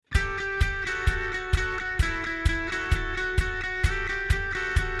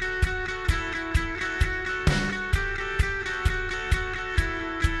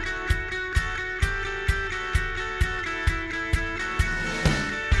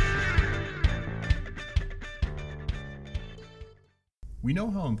We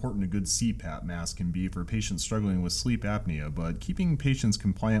know how important a good CPAP mask can be for patients struggling with sleep apnea, but keeping patients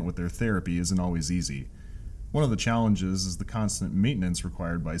compliant with their therapy isn't always easy. One of the challenges is the constant maintenance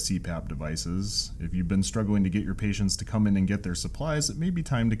required by CPAP devices. If you've been struggling to get your patients to come in and get their supplies, it may be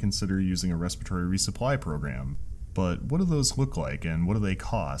time to consider using a respiratory resupply program. But what do those look like and what do they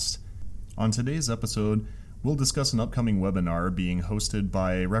cost? On today's episode, we'll discuss an upcoming webinar being hosted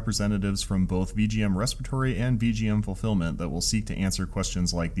by representatives from both VGM Respiratory and VGM Fulfillment that will seek to answer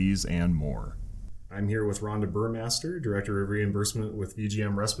questions like these and more. I'm here with Rhonda Burmaster, Director of Reimbursement with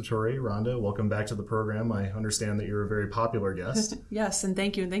VGM Respiratory. Rhonda, welcome back to the program. I understand that you're a very popular guest. Yes, and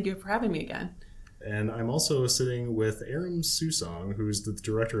thank you for having me again. And I'm also sitting with Aram Susong, who's the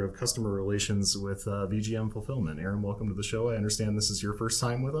Director of Customer Relations with VGM Fulfillment. Aram, welcome to the show. I understand this is your first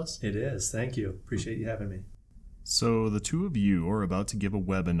time with us. It is. Thank you. Appreciate you having me. So the two of you are about to give a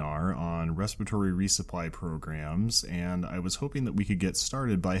webinar on respiratory resupply programs, and I was hoping that we could get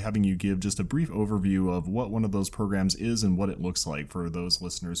started by having you give just a brief overview of what one of those programs is and what it looks like for those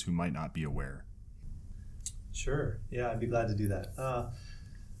listeners who might not be aware. Sure. Yeah, I'd be glad to do that.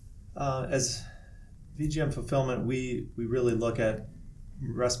 As VGM Fulfillment, we really look at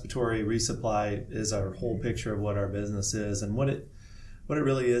respiratory resupply as our whole picture of what our business is, and what it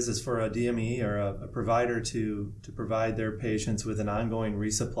really is for a DME or a provider to provide their patients with an ongoing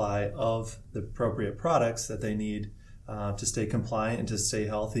resupply of the appropriate products that they need to stay compliant and to stay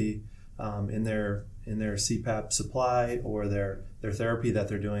healthy in their CPAP supply or their therapy that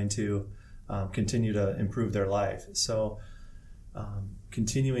they're doing to continue to improve their life. So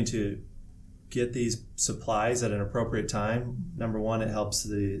continuing to get these supplies at an appropriate time, number one, it helps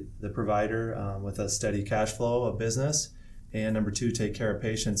the provider with a steady cash flow of business. And number two, take care of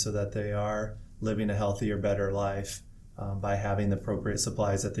patients so that they are living a healthier, better life by having the appropriate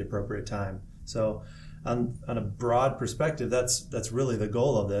supplies at the appropriate time. So on a broad perspective, that's really the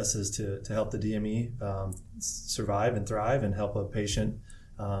goal of this, is to help the DME survive and thrive and help a patient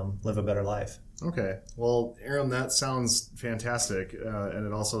live a better life. Okay. Well, Aram, that sounds fantastic, and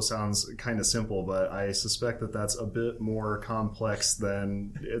it also sounds kind of simple, but I suspect that that's a bit more complex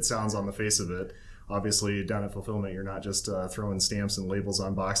than it sounds on the face of it. Obviously, down at Fulfillment, you're not just throwing stamps and labels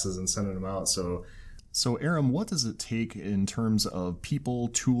on boxes and sending them out. So Aram, what does it take in terms of people,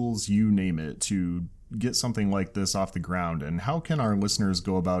 tools, you name it, to get something like this off the ground? And how can our listeners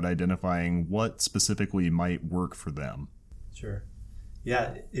go about identifying what specifically might work for them? Sure.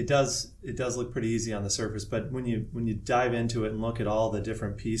 Yeah, it does look pretty easy on the surface, but when you dive into it and look at all the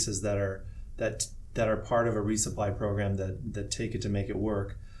different pieces that are part of a resupply program that take it to make it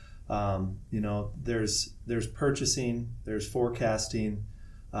work, there's purchasing, there's forecasting,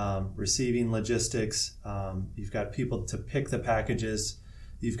 receiving, logistics. You've got people to pick the packages.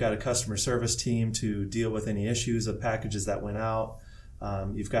 You've got a customer service team to deal with any issues of packages that went out.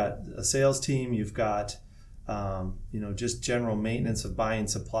 You've got a sales team. You've got just general maintenance of buying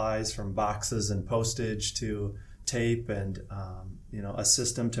supplies, from boxes and postage to tape, and a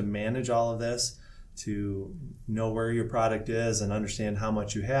system to manage all of this, to know where your product is and understand how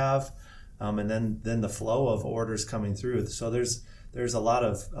much you have, and then the flow of orders coming through. So there's a lot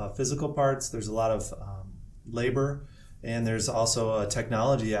of physical parts, there's a lot of labor, and there's also a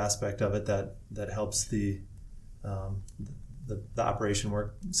technology aspect of it that helps the operation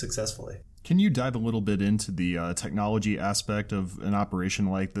work successfully. Can you dive a little bit into the technology aspect of an operation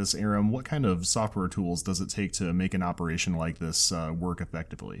like this, Aram? What kind of software tools does it take to make an operation like this work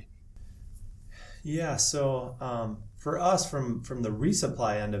effectively? Yeah, so for us, from the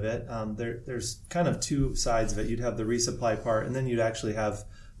resupply end of it, there's kind of two sides of it. You'd have the resupply part, and then you'd actually have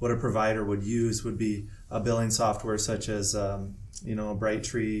what a provider would use would be a billing software such as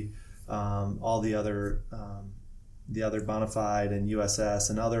Brightree, all the other Bonafide and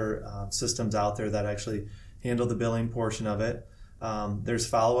USS and other systems out there that actually handle the billing portion of it. There's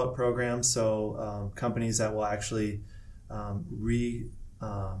follow-up programs, so companies that will actually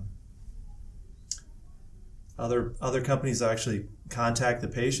other companies that actually contact the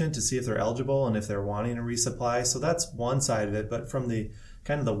patient to see if they're eligible and if they're wanting a resupply. So that's one side of it. But from the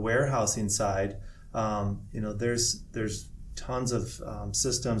kind of the warehousing side, there's tons of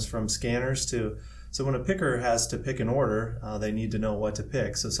systems, from scanners to. So when a picker has to pick an order, they need to know what to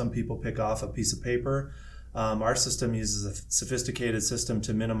pick. So some people pick off a piece of paper. Our system uses a sophisticated system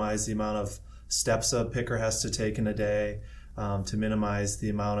to minimize the amount of steps a picker has to take in a day, to minimize the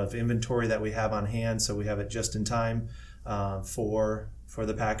amount of inventory that we have on hand, so we have it just in time for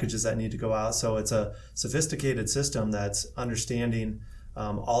the packages that need to go out. So it's a sophisticated system that's understanding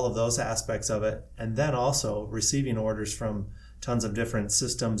all of those aspects of it, and then also receiving orders from tons of different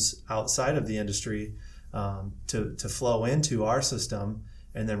systems outside of the industry to flow into our system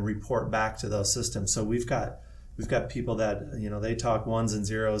and then report back to those systems. So we've got people that, they talk ones and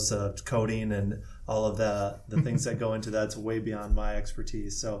zeros of coding and all of the things that go into that's way beyond my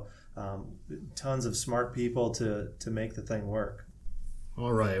expertise. So tons of smart people to make the thing work.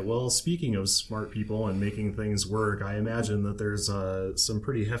 All right. Well, speaking of smart people and making things work, I imagine that there's some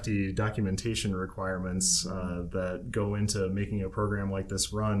pretty hefty documentation requirements that go into making a program like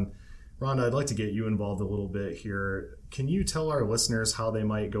this run. Rhonda, I'd like to get you involved a little bit here. Can you tell our listeners how they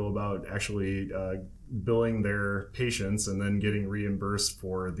might go about actually billing their patients and then getting reimbursed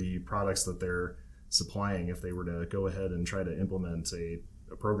for the products that they're supplying if they were to go ahead and try to implement a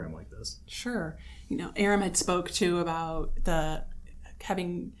program like this? Sure. Aram had spoke to about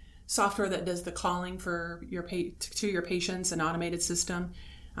having software that does the calling for to your patients, an automated system.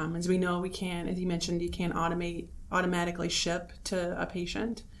 As we know, as you mentioned, you can't automatically ship to a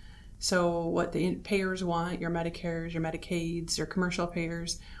patient. So what the payers want, your Medicares, your Medicaids, your commercial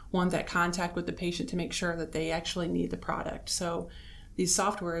payers, want that contact with the patient to make sure that they actually need the product. So these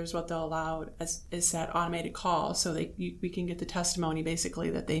softwares, what they'll allow is that automated call, so we can get the testimony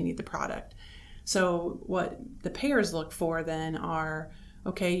basically that they need the product. So what the payers look for then are,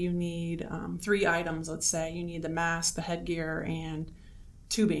 okay, you need 3 items, let's say. You need the mask, the headgear, and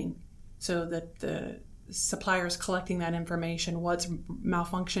tubing. So that the suppliers collecting that information, what's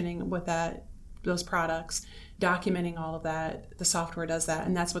malfunctioning with those products, documenting all of that. The software does that,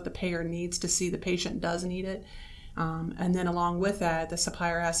 and that's what the payer needs to see the patient does need it. And then along with that, the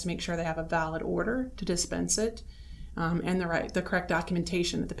supplier has to make sure they have a valid order to dispense it, and the correct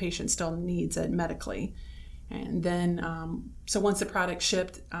documentation that the patient still needs it medically. And then, so once the product's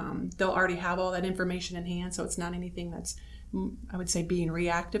shipped, they'll already have all that information in hand, so it's not anything that's, I would say, being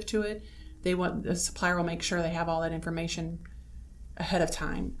reactive to it. The supplier will make sure they have all that information ahead of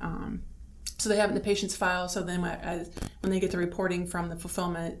time. So they have it in the patient's file, so then when they get the reporting from the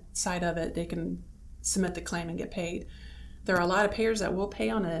fulfillment side of it, they can submit the claim and get paid. There are a lot of payers that will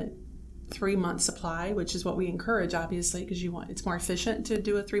pay on a 3-month supply, which is what we encourage, obviously, because it's more efficient to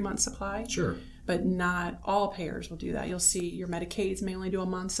do a 3-month supply. Sure. But not all payers will do that. You'll see your Medicaids may only do a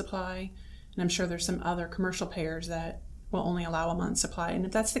month supply, and I'm sure there's some other commercial payers that will only allow a month supply. And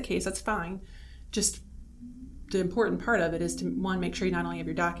if that's the case, that's fine. Just the important part of it is to, 1, make sure you not only have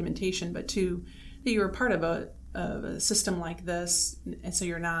your documentation, but 2, that you're a part of a system like this, and so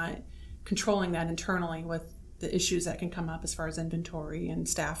you're not controlling that internally with the issues that can come up as far as inventory and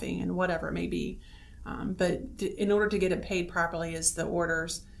staffing and whatever it may be. But in order to get it paid properly is the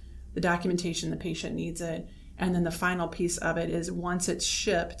orders, the documentation, the patient needs it, and then the final piece of it is once it's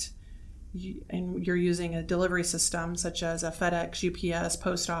shipped, and you're using a delivery system such as a FedEx, UPS,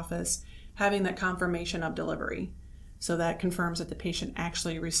 post office, having that confirmation of delivery. So that confirms that the patient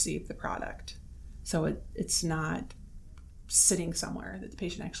actually received the product. So it's not sitting somewhere, that the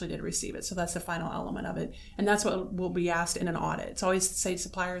patient actually did receive it. So that's the final element of it. And that's what will be asked in an audit. It's always say,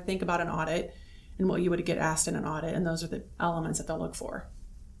 supplier, think about an audit and what you would get asked in an audit. And those are the elements that they'll look for.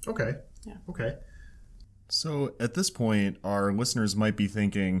 Okay. Yeah. Okay. So at this point, our listeners might be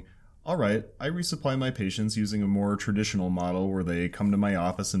thinking, all right, I resupply my patients using a more traditional model where they come to my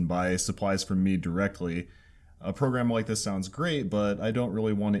office and buy supplies from me directly. A program like this sounds great, but I don't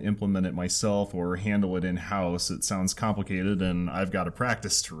really want to implement it myself or handle it in-house. It sounds complicated and I've got a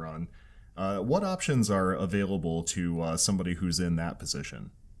practice to run. What options are available to somebody who's in that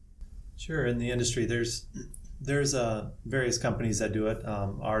position? Sure. In the industry, there's various companies that do it.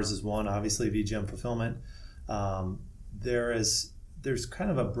 Ours is one, obviously, VGM Fulfillment. There's kind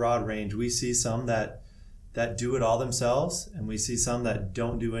of a broad range. We see some that do it all themselves, and we see some that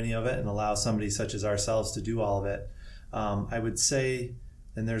don't do any of it and allow somebody such as ourselves to do all of it. I would say,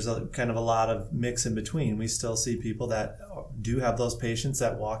 and there's kind of a lot of mix in between. We still see people that do have those patients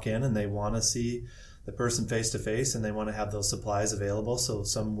that walk in and they want to see the person face to face and they want to have those supplies available, so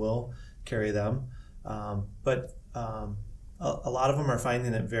some will carry them. But a lot of them are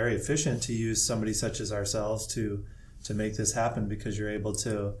finding it very efficient to use somebody such as ourselves to make this happen, because you're able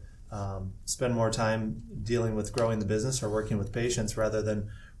to spend more time dealing with growing the business or working with patients rather than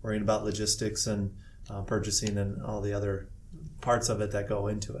worrying about logistics and purchasing and all the other parts of it that go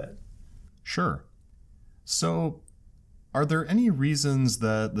into it. Sure. So are there any reasons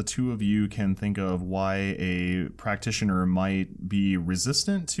that the two of you can think of why a practitioner might be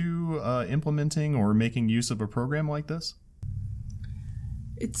resistant to implementing or making use of a program like this?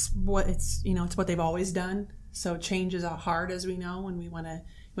 It's what they've always done. So change is hard, as we know, when we want to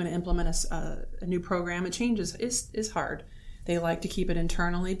implement a new program. A change is hard. They like to keep it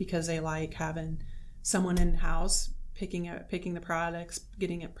internally because they like having someone in-house picking the products,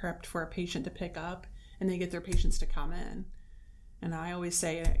 getting it prepped for a patient to pick up, and they get their patients to come in. And I always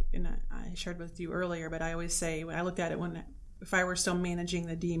say, and I shared with you earlier, but I always say, when I looked at it, if I were still managing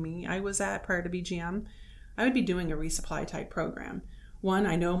the DME I was at prior to BGM, I would be doing a resupply type program. One,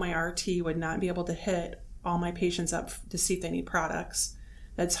 I know my RT would not be able to hit all my patients up to see if they need products.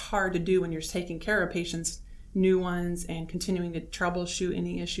 That's hard to do when you're taking care of patients, new ones, and continuing to troubleshoot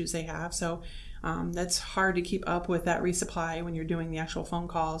any issues they have. So that's hard to keep up with that resupply when you're doing the actual phone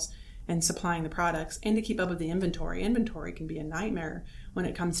calls and supplying the products, and to keep up with the inventory. Inventory can be a nightmare when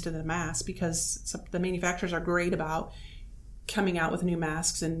it comes to the mask, because the manufacturers are great about coming out with new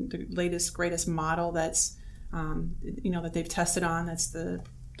masks and the latest, greatest model that's, that they've tested on. That's the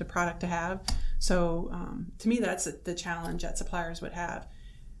product to have. So to me, that's the challenge that suppliers would have.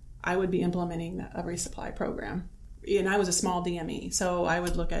 I would be implementing a resupply program. And I was a small DME, so I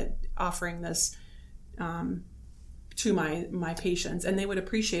would look at offering this to my patients, and they would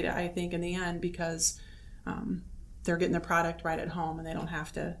appreciate it, I think, in the end, because they're getting the product right at home and they don't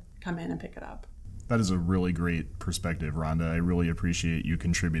have to come in and pick it up. That is a really great perspective, Rhonda. I really appreciate you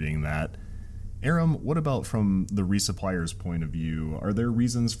contributing that. Aram, what about from the resupplier's point of view? Are there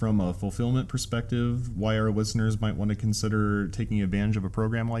reasons from a fulfillment perspective why our listeners might want to consider taking advantage of a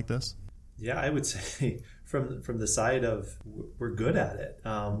program like this? Yeah, I would say from the side of we're good at it.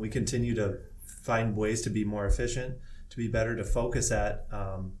 We continue to find ways to be more efficient, to be better, to focus at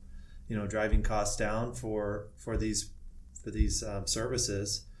driving costs down for these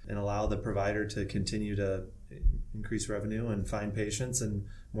services, and allow the provider to continue to increase revenue and find patients and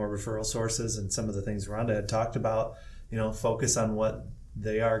more referral sources, and some of the things Rhonda had talked about. Focus on what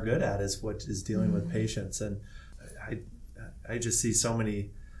they are good at, is what is dealing with patients. And I just see so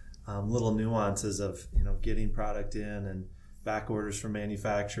many little nuances of getting product in and back orders from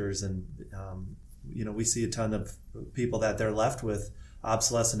manufacturers, and we see a ton of people that they're left with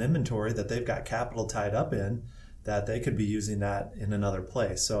obsolescent inventory that they've got capital tied up in, that they could be using that in another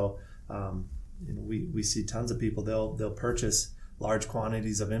place. So we see tons of people, they'll purchase large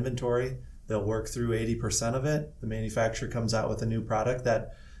quantities of inventory, they'll work through 80% of it, the manufacturer comes out with a new product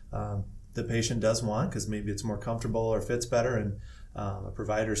that the patient does want because maybe it's more comfortable or fits better, and a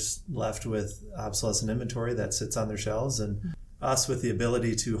provider's left with obsolescent inventory that sits on their shelves. And us, with the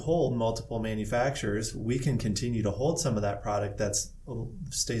ability to hold multiple manufacturers, we can continue to hold some of that product that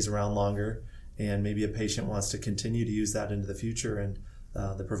stays around longer, and maybe a patient wants to continue to use that into the future, and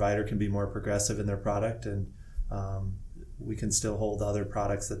the provider can be more progressive in their product, and we can still hold other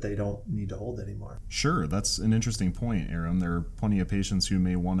products that they don't need to hold anymore. Sure, that's an interesting point, Aram. There are plenty of patients who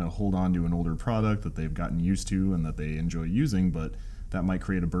may want to hold on to an older product that they've gotten used to and that they enjoy using, but that might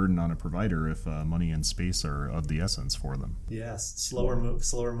create a burden on a provider if money and space are of the essence for them. Yes,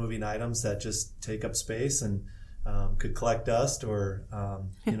 slower moving items that just take up space and could collect dust, or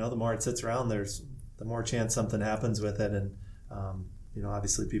the more it sits around, the more chance something happens with it. And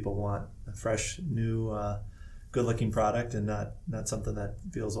obviously people want a fresh, new, good-looking product, and not something that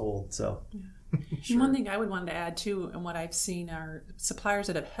feels old. So, yeah. Sure. One thing I would want to add too, and what I've seen are suppliers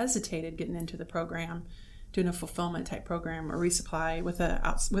that have hesitated getting into the program, doing a fulfillment type program or resupply with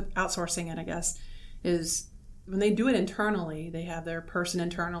outsourcing it, I guess, is when they do it internally, they have their person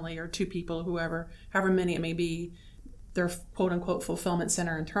internally, or two people, however many it may be, their quote unquote fulfillment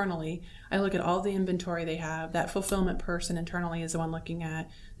center internally. I look at all the inventory they have. That fulfillment person internally is the one looking at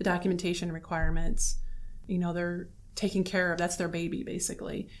the documentation requirements. They're taking care of, that's their baby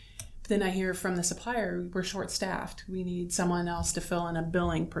basically. But then I hear from the supplier, we're short staffed. We need someone else to fill in a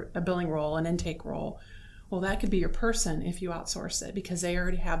billing role, an intake role. Well, that could be your person if you outsource it, because they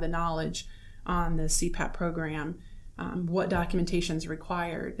already have the knowledge on the CPAP program, what documentation is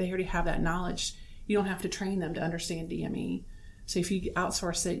required. They already have that knowledge. You don't have to train them to understand DME. So if you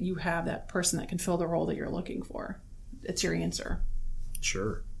outsource it, you have that person that can fill the role that you're looking for. It's your answer.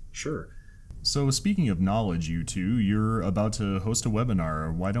 Sure. So speaking of knowledge, you two, you're about to host a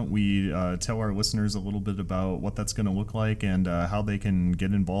webinar. Why don't we tell our listeners a little bit about what that's going to look like and how they can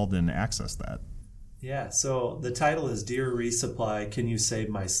get involved and access that? Yeah, so the title is Dear Resupply, Can You Save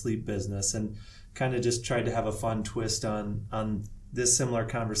My Sleep Business? And kind of just tried to have a fun twist on this similar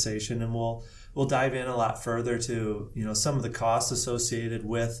conversation, and we'll dive in a lot further to some of the costs associated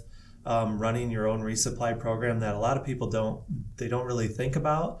with running your own resupply program that a lot of people don't really think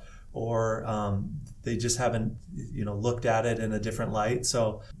about, or they just haven't looked at it in a different light.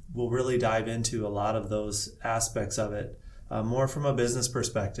 So we'll really dive into a lot of those aspects of it, more from a business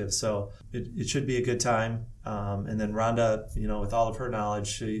perspective. So it should be a good time. And then Rhonda, with all of her knowledge,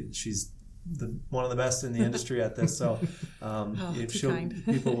 she's one of the best in the industry at this. So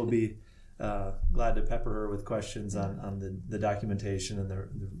people will be glad to pepper her with questions on the documentation and the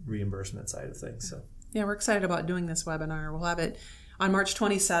reimbursement side of things. So Yeah, we're excited about doing this webinar. We'll have it on March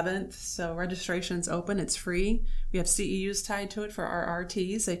 27th, so registration's open. It's free. We have CEUs tied to it for our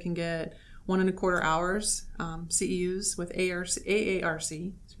RTs. They can get 1.25 hours CEUs with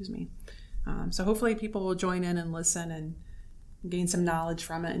AARC. So hopefully people will join in and listen and gain some knowledge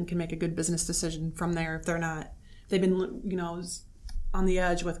from it and can make a good business decision from there if they've been on the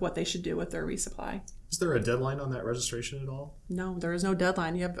edge with what they should do with their resupply. Is there a deadline on that registration at all? No, there is no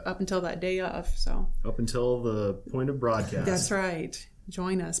deadline. You have up until that day of. So up until the point of broadcast. That's right.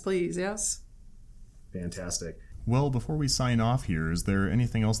 Join us, please. Yes. Fantastic. Well, before we sign off here, is there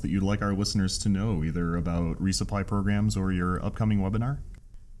anything else that you'd like our listeners to know, either about resupply programs or your upcoming webinar?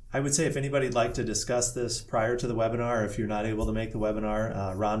 I would say if anybody'd like to discuss this prior to the webinar, if you're not able to make the webinar,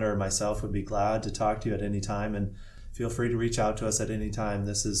 Rhonda or myself would be glad to talk to you at any time, and feel free to reach out to us at any time.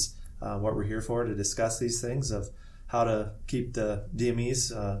 This is what we're here for, to discuss these things of how to keep the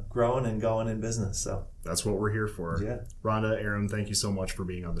DMEs growing and going in business. So that's what we're here for. Yeah. Rhonda, Aaron, thank you so much for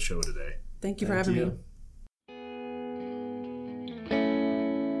being on the show today. Thank you for having me.